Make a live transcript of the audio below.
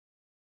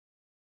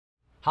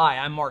Hi,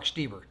 I'm Mark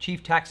Stever,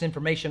 Chief Tax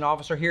Information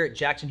Officer here at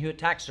Jackson Hewitt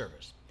Tax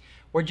Service.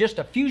 We're just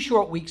a few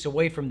short weeks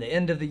away from the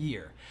end of the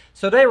year.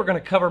 So today we're going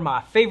to cover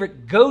my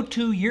favorite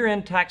go-to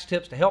year-end tax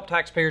tips to help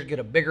taxpayers get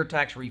a bigger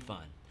tax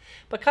refund.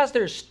 Because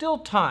there's still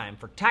time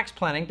for tax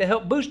planning to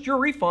help boost your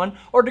refund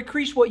or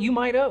decrease what you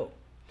might owe.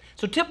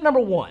 So tip number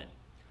 1,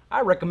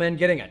 I recommend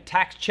getting a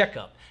tax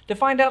checkup to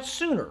find out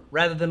sooner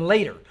rather than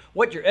later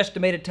what your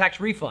estimated tax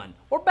refund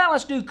or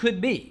balance due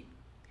could be.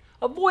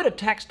 Avoid a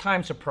tax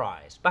time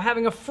surprise by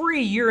having a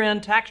free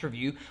year-end tax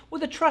review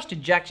with a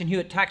trusted Jackson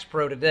Hewitt Tax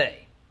Pro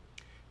today.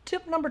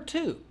 Tip number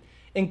 2,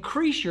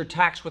 increase your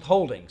tax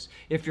withholdings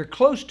if you're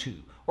close to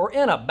or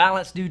in a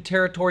balance due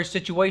territory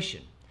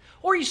situation,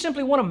 or you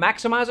simply want to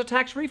maximize a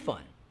tax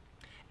refund.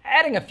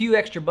 Adding a few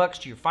extra bucks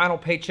to your final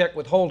paycheck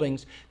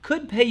withholdings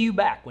could pay you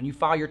back when you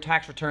file your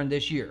tax return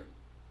this year.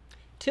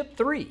 Tip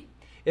 3,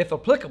 if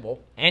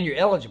applicable and you're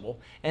eligible,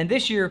 and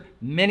this year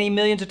many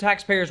millions of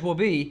taxpayers will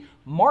be,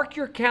 mark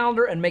your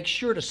calendar and make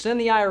sure to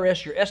send the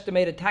IRS your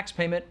estimated tax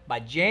payment by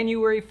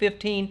January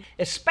 15,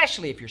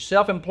 especially if you're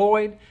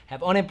self-employed,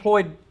 have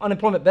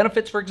unemployment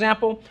benefits, for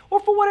example, or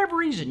for whatever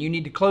reason you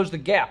need to close the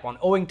gap on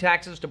owing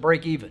taxes to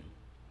break even.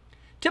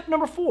 Tip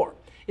number 4,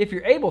 if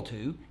you're able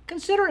to,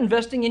 consider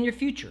investing in your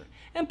future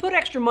and put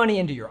extra money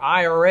into your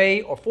IRA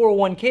or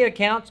 401k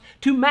accounts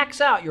to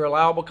max out your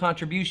allowable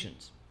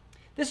contributions.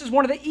 This is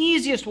one of the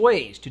easiest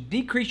ways to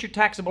decrease your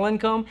taxable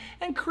income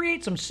and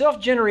create some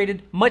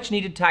self-generated,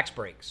 much-needed tax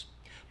breaks.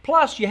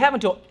 Plus, you have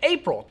until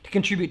April to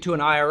contribute to an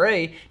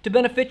IRA to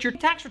benefit your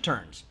tax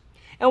returns.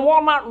 And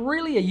while not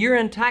really a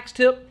year-end tax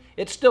tip,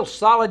 it's still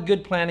solid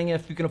good planning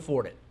if you can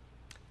afford it.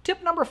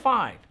 Tip number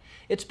 5,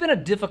 it's been a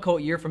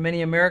difficult year for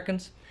many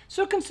Americans,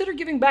 so consider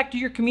giving back to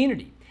your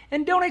community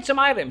and donate some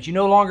items you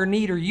no longer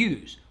need or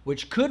use,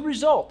 which could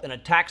result in a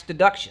tax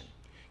deduction.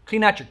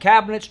 Clean out your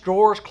cabinets,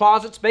 drawers,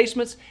 closets,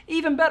 basements.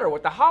 Even better,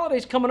 with the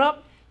holidays coming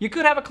up, you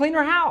could have a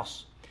cleaner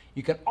house.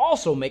 You can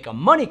also make a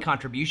money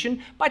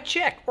contribution by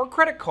check or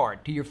credit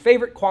card to your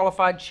favorite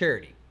qualified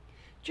charity.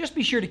 Just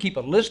be sure to keep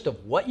a list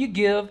of what you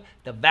give,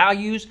 the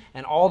values,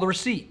 and all the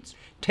receipts.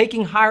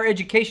 Taking higher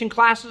education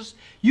classes,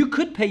 you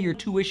could pay your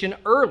tuition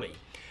early.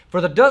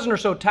 For the dozen or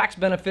so tax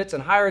benefits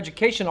and higher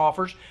education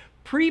offers,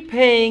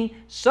 prepaying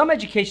some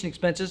education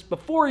expenses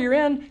before year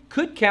end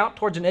could count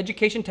towards an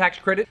education tax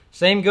credit.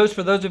 Same goes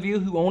for those of you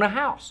who own a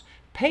house.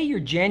 Pay your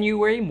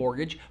January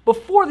mortgage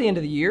before the end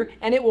of the year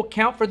and it will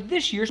count for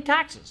this year's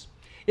taxes.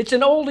 It's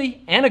an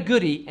oldie and a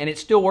goodie, and it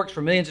still works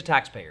for millions of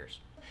taxpayers.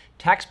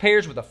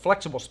 Taxpayers with a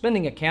flexible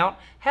spending account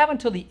have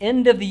until the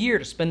end of the year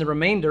to spend the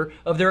remainder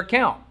of their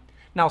account.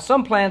 Now,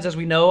 some plans, as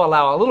we know,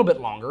 allow a little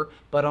bit longer,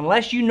 but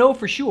unless you know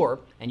for sure,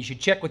 and you should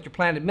check with your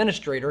plan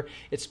administrator,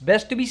 it's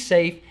best to be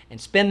safe and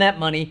spend that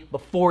money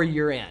before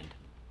year end.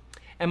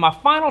 And my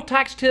final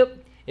tax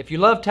tip, if you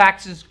love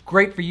taxes,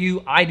 great for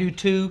you, I do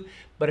too,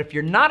 but if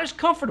you're not as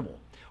comfortable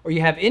or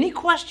you have any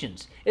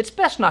questions, it's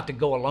best not to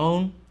go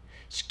alone.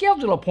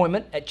 Schedule an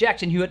appointment at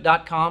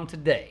jacksonhewitt.com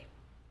today.